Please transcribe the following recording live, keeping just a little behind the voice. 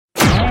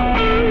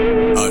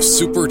a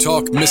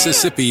SuperTalk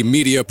Mississippi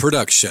media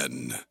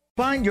production.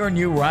 Find your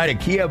new ride at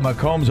Kia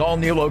Macomb's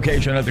all-new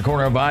location at the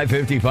corner of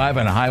I-55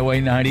 and Highway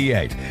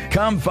 98.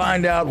 Come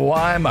find out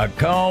why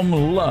Macomb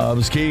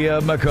loves Kia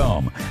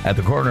Macomb at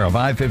the corner of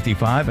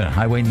I-55 and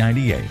Highway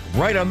 98.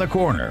 Right on the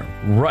corner,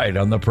 right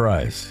on the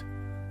price.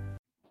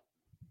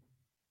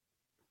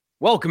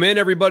 Welcome in,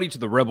 everybody, to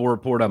the Rebel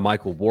Report. I'm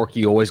Michael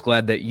Borky. Always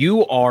glad that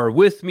you are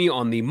with me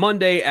on the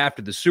Monday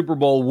after the Super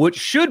Bowl, which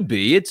should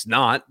be, it's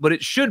not, but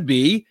it should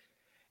be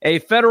a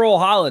federal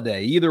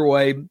holiday. Either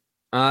way,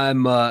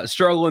 I'm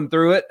struggling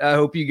through it. I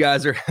hope you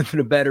guys are having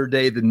a better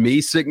day than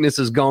me. Sickness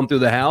has gone through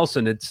the house,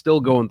 and it's still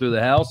going through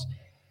the house.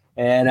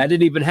 And I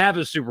didn't even have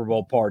a Super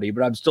Bowl party,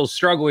 but I'm still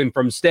struggling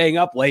from staying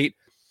up late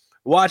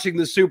watching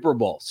the Super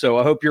Bowl. So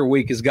I hope your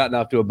week has gotten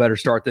off to a better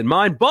start than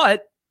mine.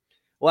 But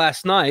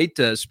last night,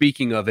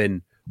 speaking of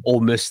an Ole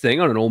Miss thing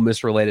on an Ole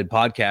Miss-related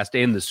podcast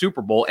and the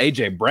Super Bowl,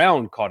 A.J.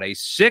 Brown caught a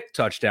sick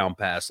touchdown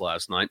pass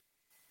last night.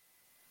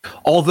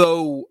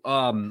 Although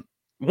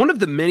one of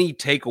the many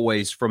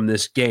takeaways from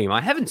this game,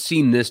 I haven't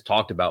seen this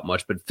talked about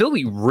much, but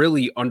Philly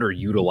really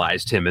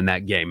underutilized him in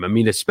that game. I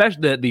mean,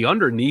 especially the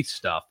underneath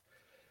stuff.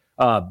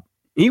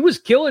 He was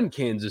killing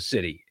Kansas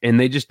City, and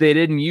they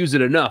didn't use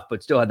it enough,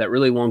 but still had that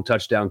really long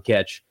touchdown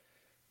catch.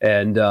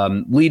 And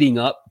leading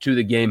up to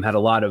the game, had a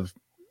lot of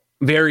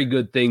very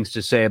good things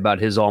to say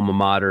about his alma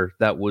mater.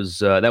 That was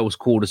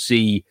cool to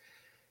see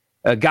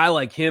a guy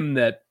like him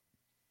that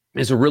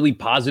is a really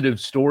positive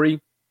story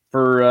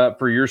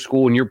for your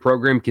school and your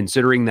program,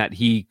 considering that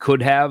he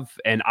could have,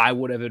 and I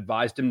would have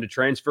advised him to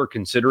transfer,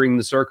 considering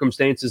the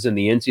circumstances and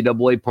the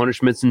NCAA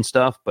punishments and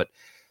stuff. But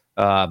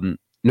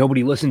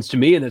nobody listens to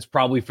me, and it's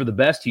probably for the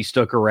best. He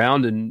stuck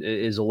around and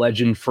is a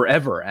legend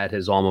forever at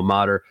his alma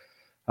mater.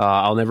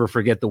 I'll never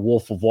forget the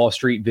Wolf of Wall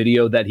Street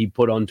video that he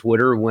put on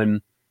Twitter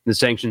when the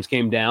sanctions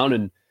came down,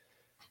 and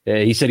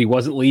he said he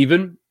wasn't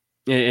leaving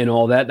and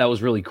all that. That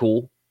was really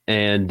cool.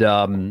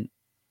 And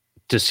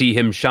to see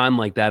him shine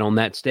like that on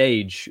that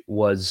stage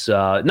was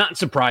not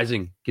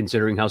surprising,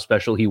 considering how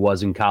special he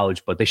was in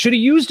college, but they should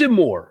have used him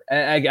more.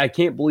 I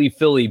can't believe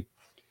Philly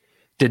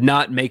did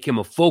not make him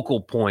a focal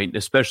point,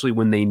 especially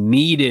when they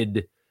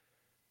needed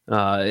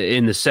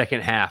in the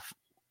second half.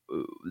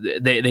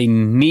 They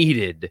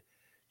needed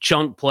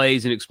chunk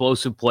plays and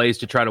explosive plays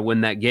to try to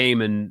win that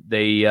game, and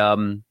they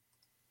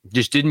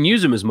just didn't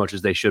use him as much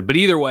as they should. But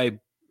either way,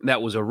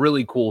 that was a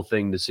really cool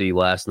thing to see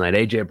last night.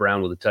 A.J.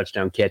 Brown with a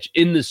touchdown catch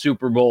in the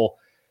Super Bowl.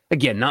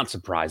 Again, not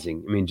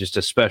surprising. I mean, just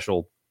a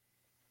special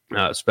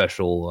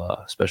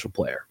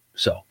player.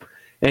 So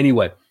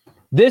anyway,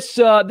 this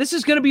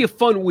is going to be a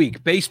fun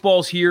week.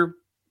 Baseball's here.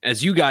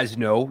 As you guys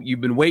know,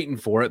 you've been waiting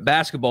for it.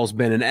 Basketball's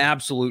been an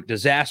absolute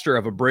disaster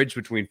of a bridge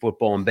between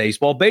football and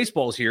baseball.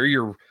 Baseball's here.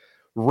 Your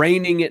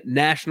reigning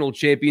national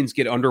champions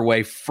get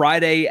underway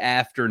Friday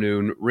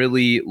afternoon.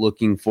 Really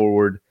looking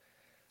forward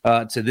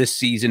to this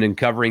season and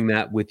covering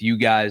that with you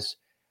guys.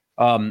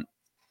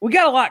 We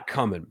got a lot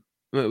coming.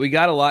 We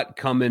got a lot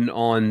coming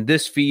on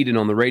this feed and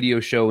on the radio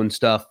show and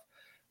stuff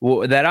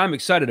that I'm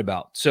excited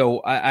about.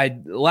 So I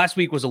last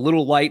week was a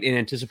little light in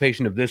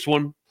anticipation of this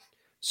one.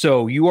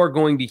 So you are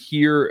going to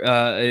hear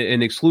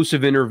an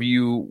exclusive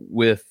interview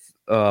with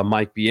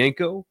Mike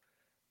Bianco.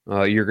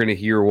 You're going to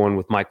hear one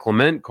with Mike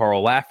Clement,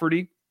 Carl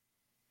Lafferty,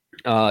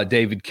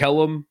 David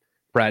Kellum,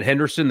 Brad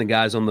Henderson, the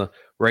guys on the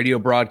radio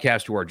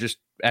broadcast who are just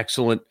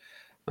excellent.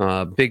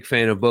 Big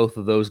fan of both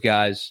of those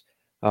guys.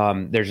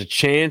 There's a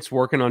chance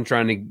working on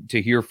trying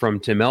to hear from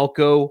Tim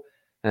Elko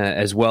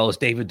as well as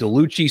David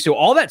DeLucci. So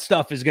all that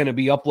stuff is going to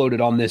be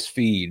uploaded on this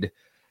feed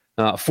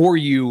for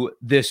you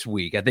this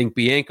week. I think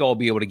Bianco will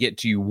be able to get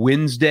to you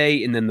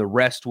Wednesday, and then the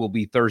rest will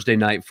be Thursday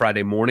night,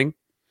 Friday morning.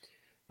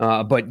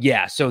 But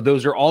yeah, so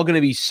those are all going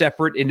to be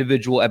separate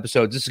individual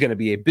episodes. This is going to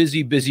be a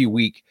busy, busy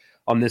week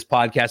on this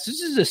podcast.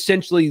 This is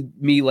essentially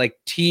me like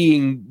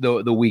teeing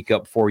the week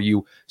up for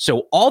you.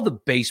 So all the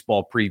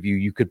baseball preview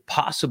you could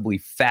possibly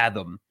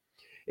fathom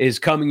is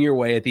coming your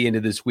way at the end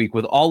of this week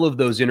with all of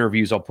those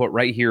interviews I'll put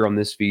right here on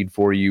this feed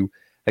for you.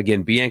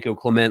 Again, Bianco,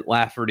 Clement,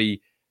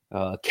 Lafferty,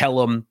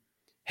 Kellum,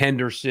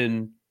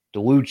 Henderson,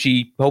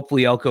 DeLucci,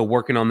 hopefully Elko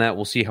working on that.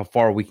 We'll see how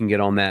far we can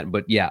get on that.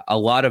 But yeah, a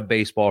lot of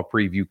baseball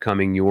preview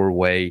coming your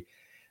way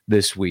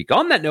this week.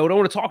 On that note, I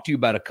want to talk to you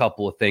about a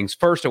couple of things.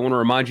 First, I want to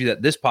remind you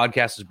that this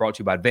podcast is brought to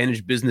you by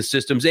Advantage Business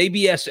Systems.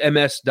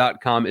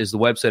 ABSMS.com is the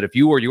website. If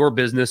you or your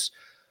business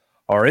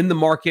are in the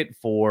market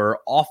for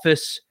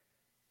office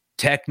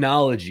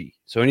technology,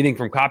 so anything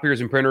from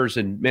copiers and printers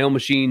and mail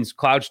machines,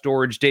 cloud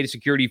storage, data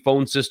security,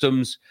 phone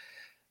systems,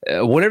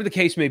 whatever the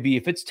case may be,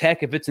 if it's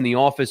tech, if it's in the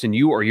office, and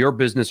you or your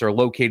business are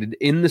located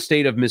in the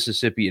state of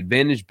Mississippi,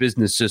 Advantage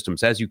Business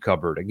Systems has you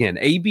covered. Again,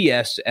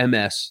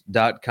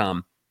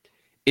 absms.com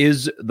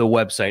is the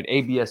website.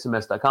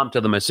 absms.com.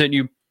 Tell them I sent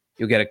you.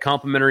 You'll get a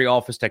complimentary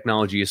office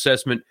technology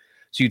assessment.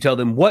 So you tell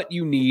them what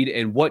you need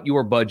and what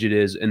your budget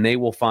is, and they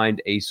will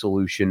find a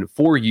solution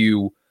for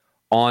you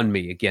on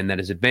me. Again, that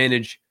is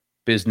Advantage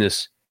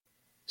Business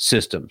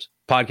systems.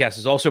 Podcast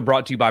is also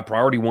brought to you by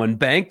Priority One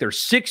Bank.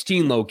 There's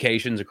 16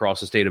 locations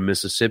across the state of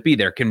Mississippi.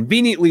 They're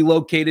conveniently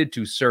located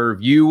to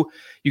serve you.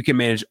 You can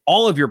manage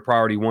all of your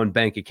Priority One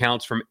Bank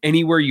accounts from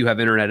anywhere you have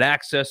internet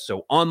access.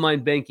 So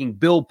online banking,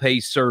 bill pay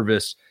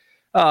service,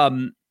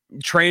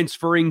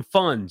 transferring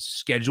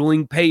funds,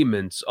 scheduling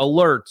payments,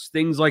 alerts,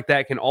 things like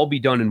that can all be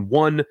done in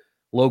one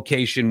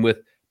location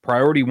with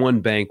Priority One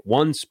Bank,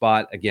 one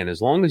spot. Again,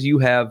 as long as you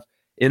have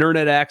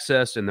internet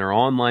access and their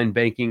online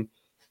banking,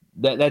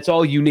 that's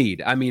all you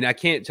need. I mean, I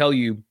can't tell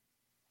you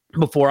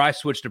before I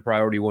switched to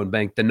Priority One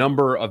Bank, the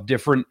number of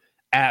different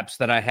apps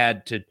that I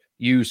had to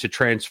use to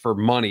transfer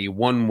money.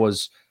 One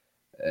was,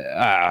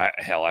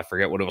 I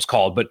forget what it was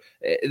called, but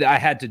I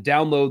had to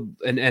download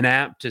an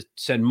app to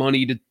send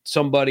money to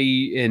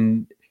somebody,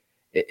 and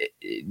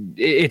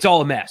it's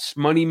all a mess.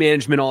 Money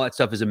management, all that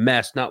stuff is a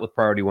mess, not with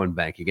Priority One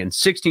Bank. Again,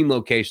 16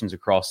 locations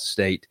across the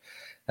state.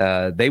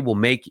 They will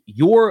make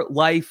your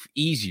life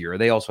easier.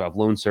 They also have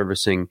loan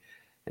servicing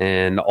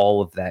and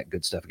all of that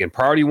good stuff. Again,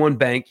 Priority One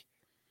Bank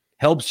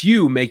helps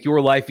you make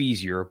your life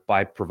easier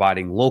by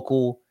providing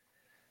local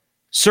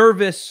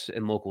service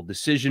and local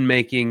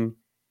decision-making,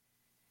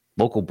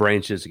 local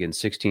branches, again,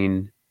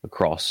 16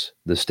 across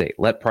the state.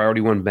 Let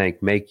Priority One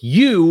Bank make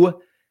you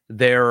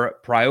their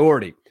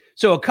priority.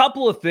 So a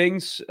couple of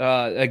things.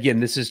 Again,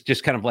 this is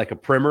just kind of like a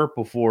primer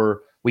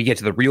before we get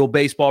to the real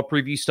baseball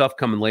preview stuff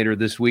coming later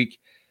this week.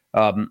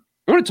 I want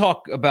to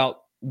talk about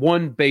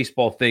two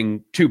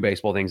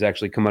baseball things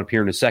actually come up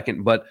here in a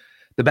second, but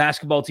the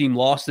basketball team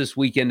lost this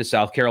weekend to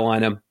South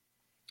Carolina.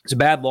 It's a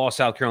bad loss.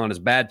 South Carolina's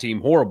a bad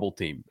team, horrible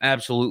team,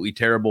 absolutely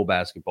terrible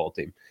basketball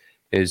team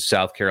is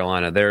South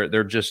Carolina.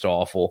 They're just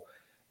awful,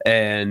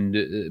 and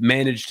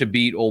managed to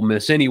beat Ole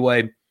Miss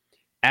anyway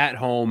at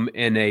home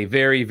in a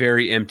very,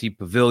 very empty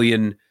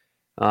pavilion.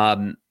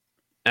 I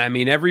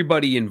mean,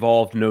 everybody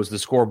involved knows the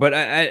score,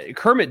 but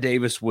Kermit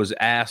Davis was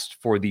asked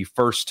for the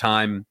first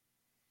time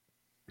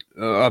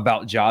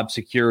about job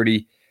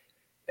security,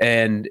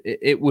 and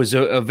it was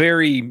a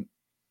very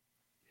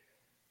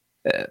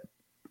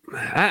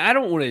I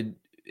don't want to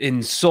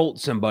insult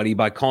somebody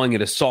by calling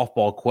it a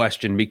softball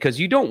question, because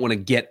you don't want to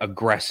get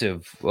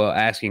aggressive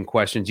asking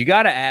questions. You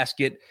got to ask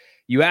it.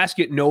 You ask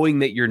it knowing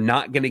that you're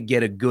not going to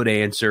get a good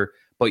answer,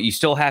 but you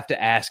still have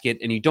to ask it,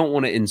 and you don't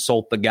want to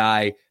insult the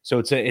guy. So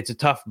it's a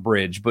tough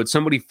bridge. But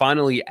somebody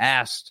finally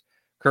asked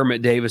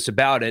Kermit Davis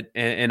about it,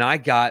 and I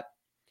got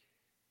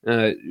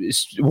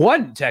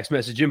one text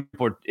message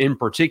in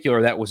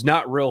particular that was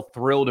not real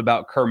thrilled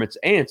about Kermit's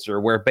answer,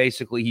 where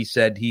basically he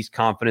said he's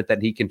confident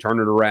that he can turn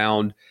it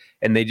around,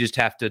 and they just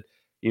have to,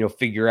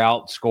 figure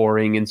out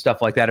scoring and stuff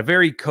like that. A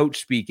very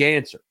coach speak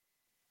answer.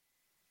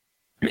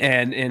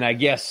 And I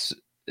guess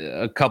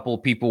a couple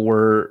of people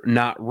were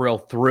not real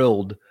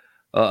thrilled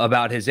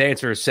about his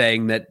answer,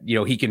 saying that,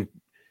 he can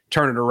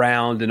turn it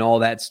around and all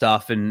that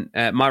stuff. And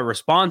my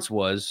response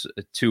was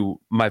to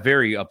my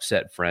very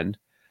upset friend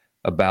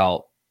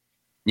about,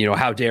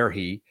 how dare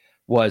he,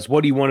 was,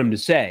 what do you want him to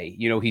say?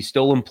 He's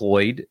still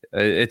employed.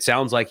 It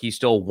sounds like he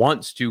still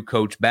wants to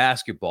coach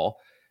basketball.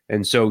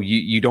 And so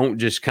you don't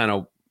just kind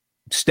of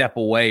step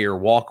away or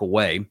walk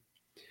away.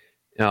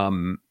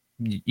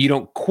 You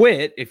don't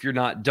quit if you're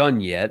not done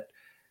yet.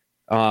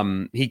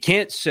 He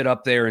can't sit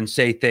up there and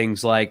say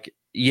things like,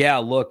 yeah,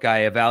 look,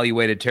 I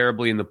evaluated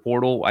terribly in the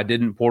portal. I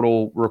didn't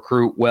portal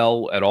recruit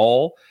well at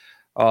all.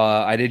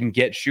 I didn't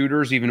get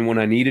shooters even when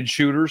I needed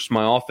shooters.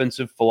 My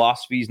offensive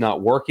philosophy is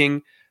not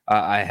working.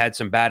 I had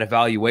some bad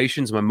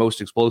evaluations. My most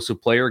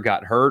explosive player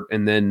got hurt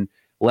and then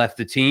left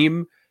the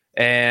team.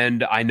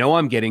 And I know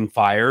I'm getting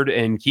fired,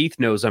 and Keith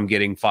knows I'm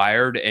getting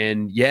fired.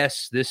 And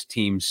yes, this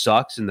team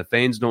sucks and the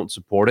fans don't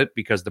support it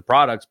because the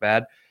product's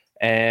bad.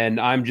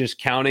 And I'm just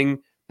counting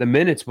the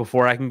minutes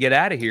before I can get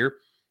out of here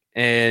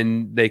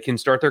and they can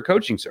start their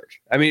coaching search.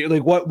 I mean,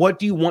 like, what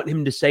do you want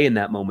him to say in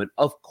that moment?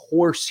 Of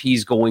course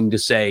he's going to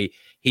say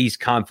he's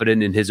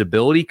confident in his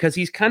ability, because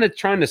he's kind of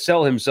trying to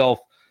sell himself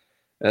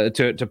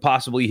to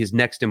possibly his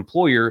next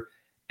employer.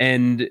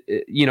 And,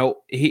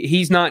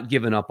 he's not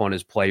given up on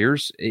his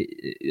players.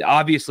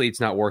 Obviously, it's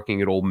not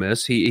working at Ole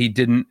Miss. He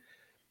didn't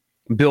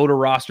build a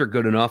roster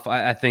good enough.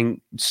 I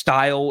think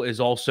style is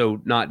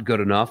also not good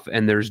enough,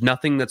 and there's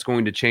nothing that's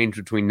going to change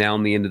between now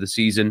and the end of the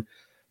season.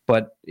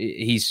 But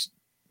he's,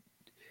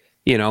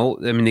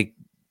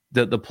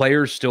 the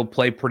players still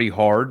play pretty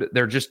hard.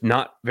 They're just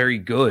not very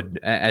good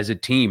as a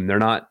team. They're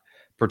not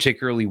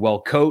particularly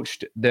well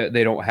coached.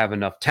 They don't have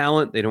enough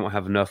talent. They don't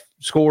have enough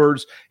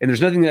scores, and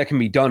there's nothing that can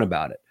be done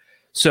about it.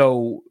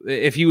 So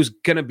if he was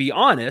going to be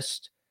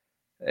honest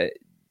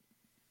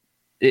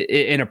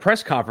in a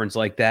press conference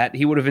like that,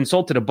 he would have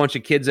insulted a bunch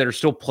of kids that are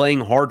still playing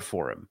hard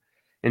for him.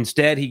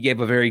 Instead, he gave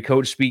a very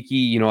coach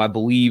speaky, I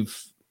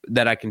believe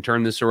that I can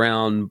turn this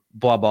around,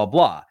 blah, blah,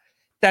 blah.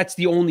 That's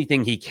the only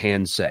thing he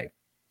can say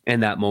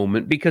in that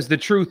moment, because the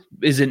truth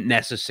isn't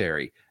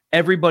necessary.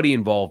 Everybody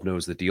involved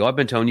knows the deal. I've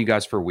been telling you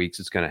guys for weeks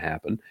it's going to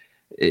happen.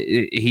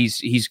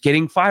 He's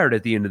getting fired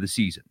at the end of the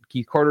season.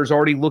 Keith Carter's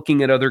already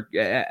looking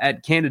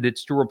at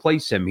candidates to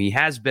replace him. He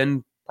has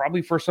been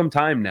probably for some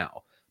time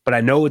now. but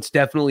I know it's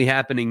definitely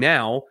happening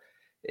now.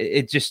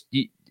 It's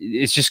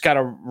just got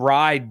to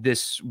ride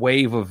this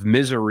wave of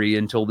misery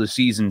until the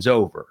season's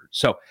over.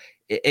 So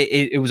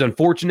it was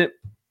unfortunate.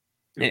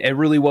 It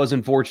really was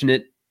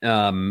unfortunate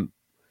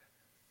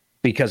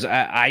because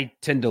I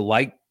tend to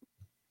like,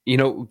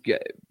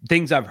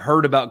 things I've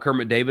heard about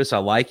Kermit Davis. I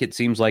like. It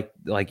seems like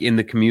in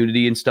the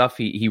community and stuff,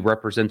 he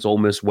represents Ole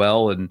Miss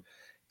well and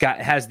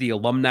has the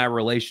alumni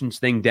relations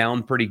thing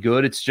down pretty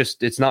good.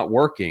 It's not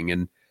working,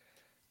 and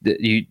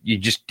you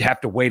just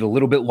have to wait a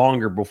little bit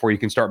longer before you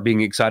can start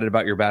being excited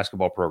about your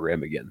basketball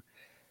program again.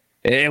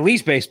 At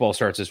least baseball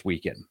starts this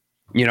weekend.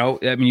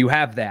 You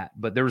have that,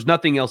 but there was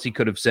nothing else he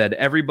could have said.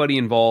 Everybody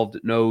involved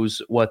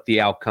knows what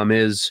the outcome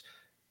is.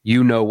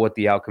 You know what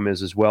the outcome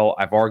is as well.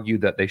 I've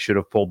argued that they should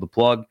have pulled the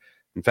plug.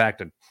 In fact,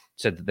 I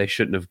said that they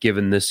shouldn't have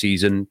given this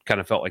season.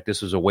 Kind of felt like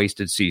this was a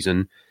wasted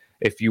season.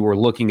 If you were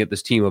looking at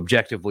this team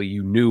objectively,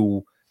 you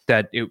knew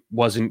that it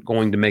wasn't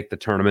going to make the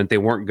tournament. They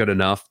weren't good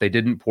enough. They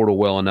didn't portal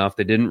well enough.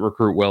 They didn't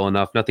recruit well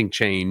enough. Nothing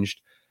changed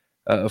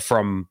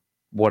from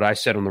what I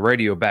said on the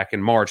radio back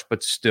in March,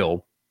 but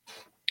still,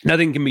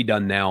 nothing can be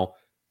done now.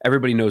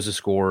 Everybody knows the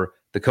score.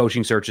 The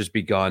coaching search has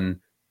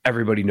begun.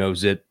 Everybody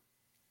knows it.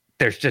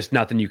 There's just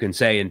nothing you can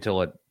say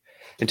until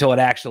it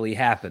actually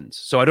happens.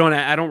 So I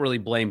don't really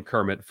blame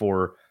Kermit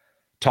for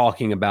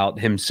talking about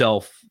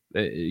himself,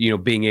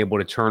 being able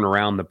to turn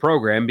around the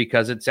program,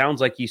 because it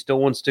sounds like he still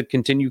wants to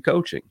continue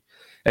coaching.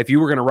 If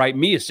you were going to write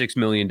me a $6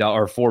 million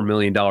or $4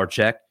 million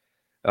check,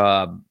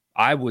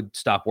 I would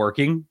stop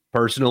working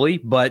personally.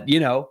 But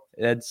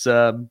that's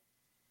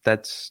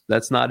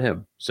not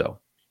him. So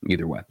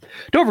either way,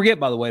 don't forget,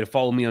 by the way, to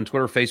follow me on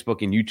Twitter,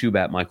 Facebook, and YouTube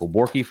at Michael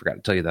Borky. Forgot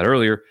to tell you that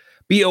earlier.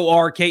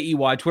 BORKEY,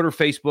 Twitter,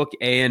 Facebook,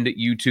 and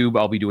YouTube.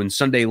 I'll be doing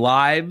Sunday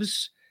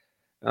lives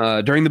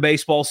during the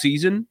baseball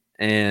season,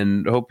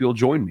 and hope you'll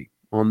join me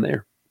on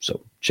there.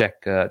 So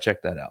check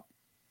that out.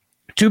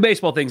 Two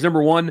baseball things.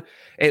 Number one,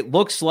 it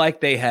looks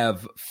like they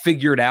have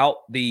figured out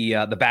the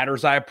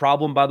batter's eye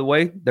problem. By the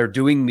way, they're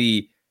doing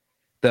the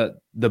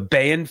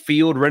band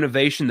field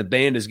renovation. The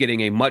band is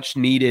getting a much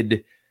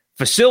needed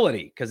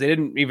facility because they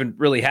didn't even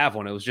really have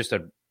one. It was just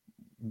a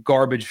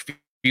garbage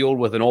field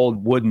with an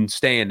old wooden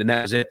stand, and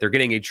that was it. They're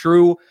getting a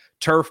true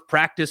turf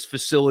practice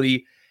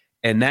facility,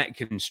 and that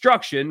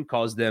construction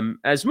caused them,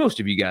 as most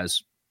of you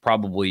guys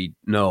probably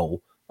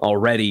know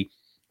already,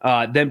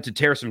 them to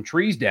tear some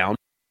trees down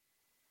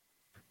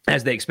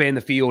as they expand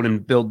the field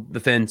and build the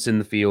fence in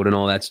the field and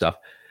all that stuff.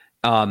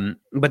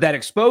 But that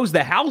exposed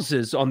the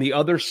houses on the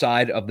other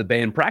side of the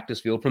band practice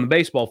field from the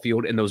baseball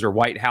field, and those are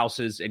white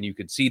houses, and you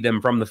could see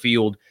them from the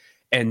field,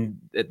 and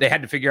they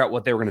had to figure out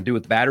what they were going to do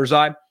with the batter's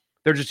eye.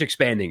 They're just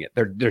expanding it.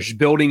 They're just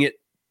building it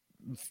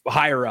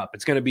higher up.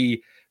 It's going to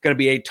be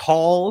a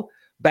tall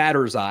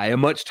batter's eye, a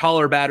much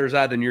taller batter's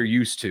eye than you're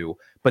used to.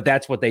 But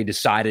that's what they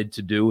decided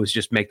to do, is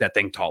just make that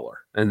thing taller,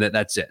 and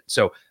that's it.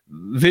 So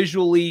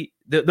visually,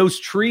 those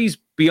trees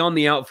beyond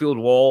the outfield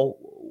wall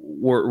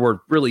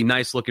were really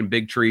nice looking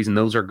big trees, and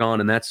those are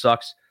gone, and that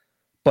sucks.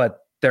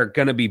 But they're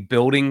going to be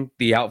building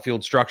the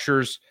outfield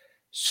structures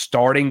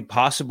starting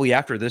possibly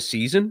after this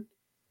season.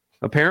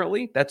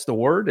 Apparently, that's the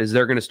word, is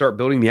they're going to start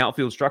building the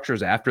outfield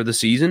structures after the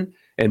season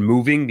and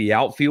moving the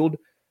outfield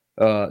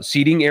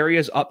seating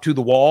areas up to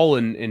the wall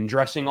and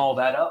dressing all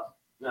that up,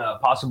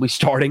 possibly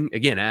starting,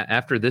 again,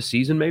 after this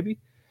season maybe.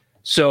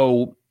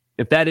 So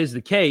if that is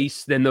the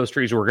case, then those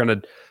trees were going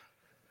to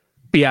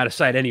be out of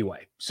sight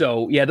anyway.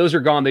 So, yeah, those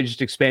are gone. They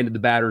just expanded the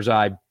batter's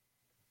eye.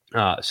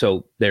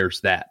 So there's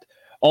that.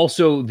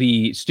 Also,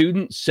 the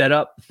student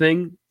setup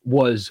thing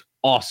was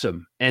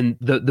awesome. And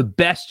the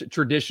best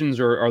traditions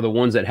are the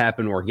ones that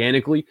happen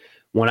organically.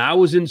 When I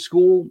was in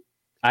school,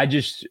 I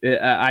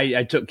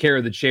took care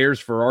of the chairs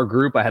for our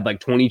group. I had like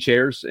 20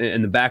 chairs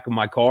in the back of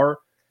my car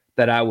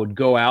that I would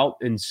go out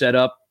and set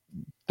up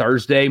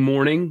Thursday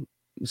morning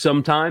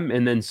sometime.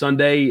 And then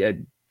Sunday,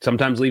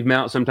 sometimes leave them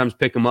out, sometimes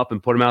pick them up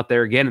and put them out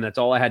there again. And that's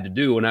all I had to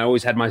do. And I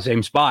always had my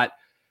same spot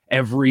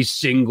every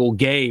single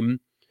game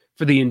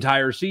for the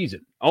entire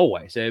season.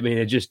 Always. I mean,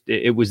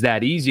 it was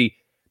that easy.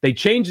 They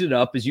changed it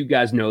up, as you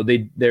guys know.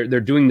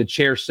 They're doing the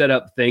chair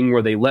setup thing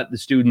where they let the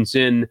students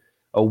in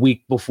a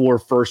week before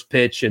first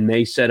pitch, and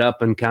they set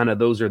up, and kind of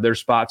those are their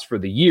spots for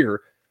the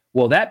year.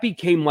 Well, that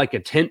became like a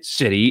tent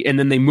city, and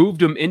then they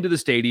moved them into the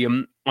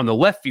stadium on the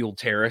left field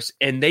terrace,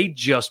 and they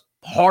just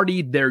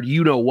partied their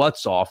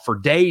you-know-whats off for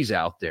days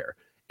out there.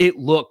 It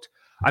looked,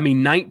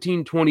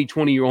 19, 20,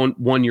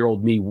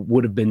 21-year-old me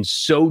would have been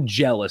so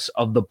jealous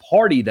of the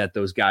party that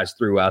those guys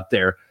threw out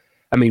there.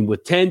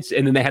 With tents,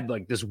 and then they had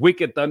like this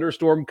wicked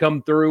thunderstorm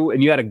come through,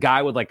 and you had a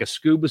guy with like a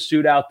scuba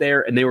suit out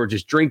there, and they were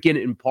just drinking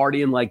and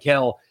partying like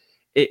hell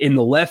in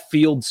the left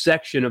field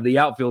section of the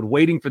outfield,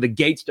 waiting for the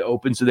gates to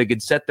open so they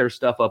could set their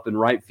stuff up in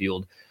right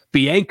field.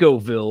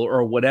 Biancoville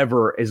or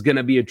whatever is going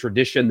to be a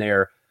tradition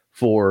there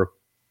for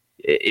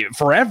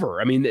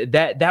forever.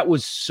 That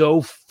was so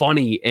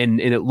funny,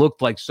 and it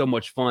looked like so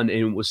much fun, and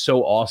it was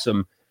so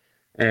awesome.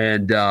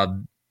 And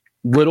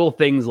Little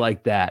things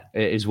like that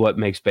is what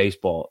makes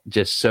baseball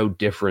just so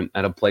different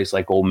at a place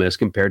like Ole Miss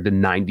compared to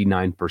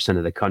 99%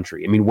 of the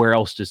country. I mean, where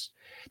else does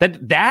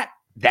that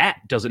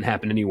doesn't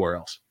happen anywhere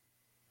else?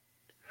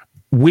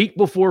 Week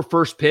before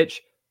first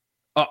pitch,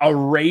 a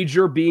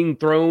rager being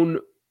thrown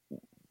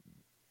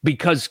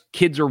because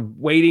kids are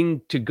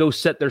waiting to go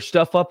set their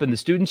stuff up in the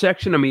student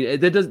section. I mean,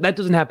 that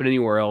doesn't happen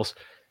anywhere else.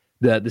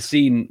 The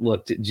scene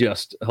looked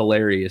just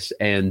hilarious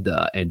and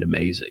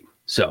amazing.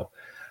 So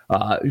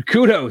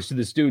kudos to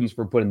the students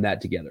for putting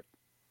that together.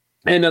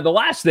 And the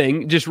last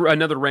thing, just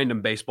another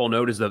random baseball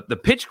note, is the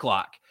pitch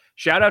clock.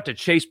 Shout out to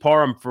Chase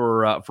Parham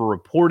for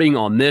reporting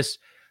on this.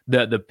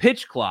 The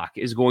pitch clock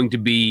is going to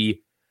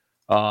be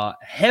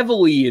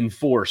heavily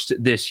enforced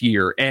this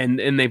year, and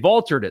they've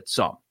altered it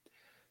some.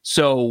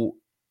 So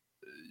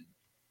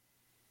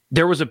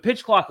there was a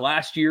pitch clock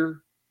last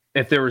year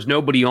if there was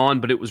nobody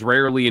on, but it was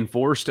rarely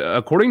enforced.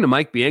 According to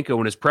Mike Bianco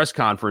in his press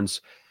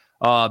conference,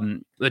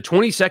 the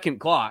 20-second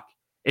clock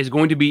is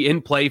going to be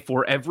in play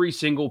for every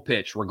single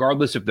pitch,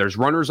 regardless if there's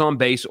runners on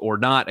base or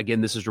not.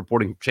 Again, this is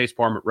reporting from Chase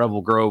Parham at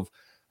Revel Grove.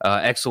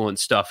 Excellent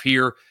stuff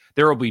here.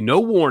 There will be no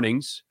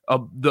warnings.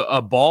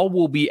 A ball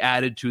will be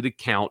added to the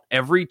count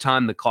every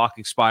time the clock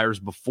expires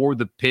before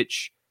the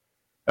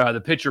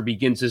pitcher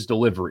begins his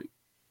delivery.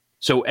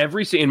 So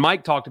and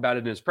Mike talked about it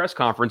in his press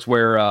conference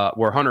where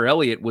Hunter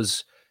Elliott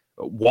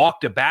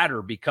walked a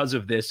batter because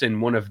of this in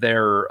one of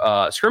their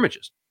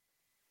scrimmages.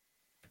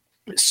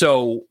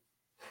 So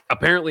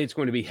apparently it's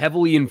going to be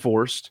heavily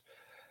enforced,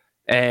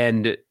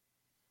 and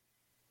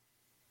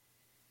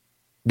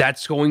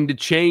that's going to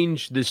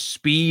change the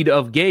speed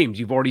of games.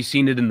 You've already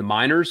seen it in the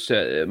minors.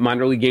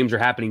 Minor league games are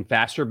happening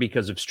faster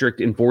because of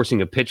strict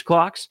enforcing of pitch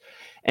clocks.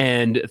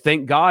 And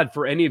thank God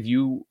for any of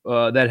you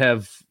that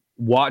have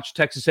watched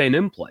Texas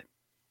A&M play,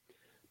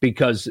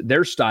 because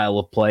their style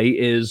of play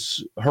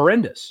is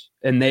horrendous.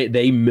 And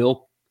they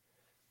milk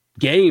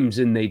games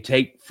and they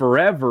take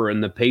forever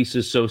and the pace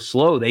is so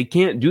slow. They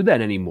can't do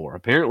that anymore.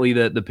 Apparently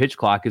the pitch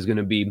clock is going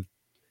to be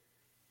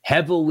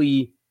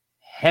heavily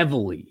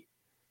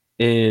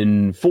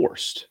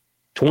enforced.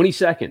 20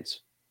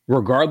 seconds,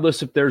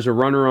 regardless if there's a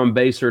runner on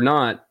base or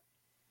not.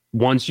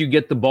 Once you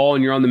get the ball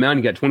and you're on the mound,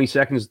 you got 20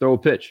 seconds to throw a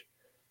pitch.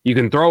 You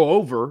can throw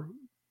over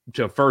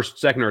to first,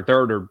 second, or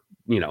third, or,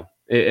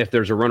 if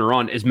there's a runner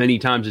on, as many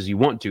times as you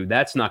want to.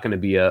 That's not going to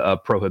be a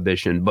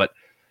prohibition. But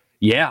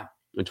yeah,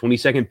 a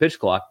 20-second pitch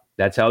clock,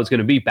 that's how it's going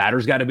to be.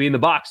 Batter's got to be in the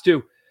box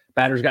too.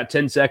 Batter's got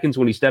 10 seconds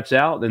when he steps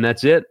out, then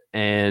that's it.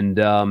 And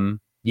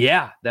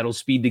that'll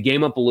speed the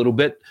game up a little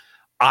bit.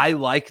 I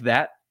like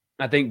that.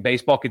 I think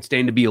baseball could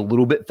stand to be a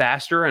little bit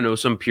faster. I know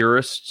some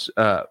purists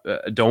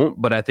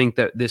don't, but I think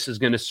that this is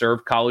going to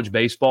serve college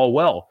baseball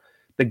well.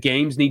 The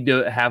games need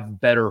to have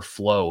better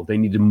flow. They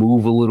need to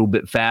move a little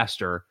bit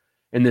faster,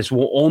 and this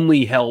will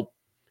only help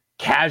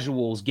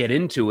casuals get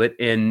into it.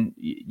 And,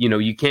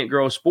 you can't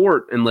grow a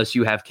sport unless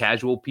you have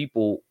casual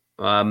people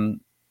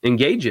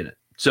engage in it.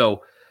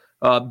 So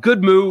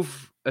good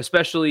move,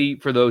 especially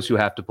for those who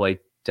have to play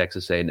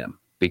Texas A&M,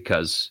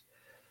 because,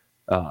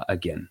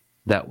 again,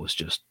 that was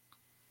just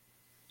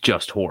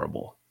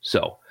horrible.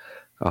 So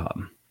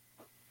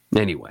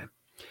anyway,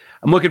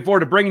 I'm looking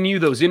forward to bringing you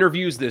those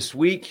interviews this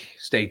week.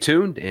 Stay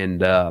tuned,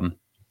 and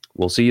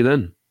we'll see you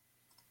then.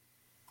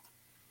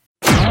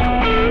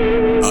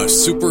 A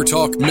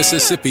SuperTalk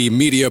Mississippi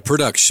media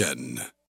production.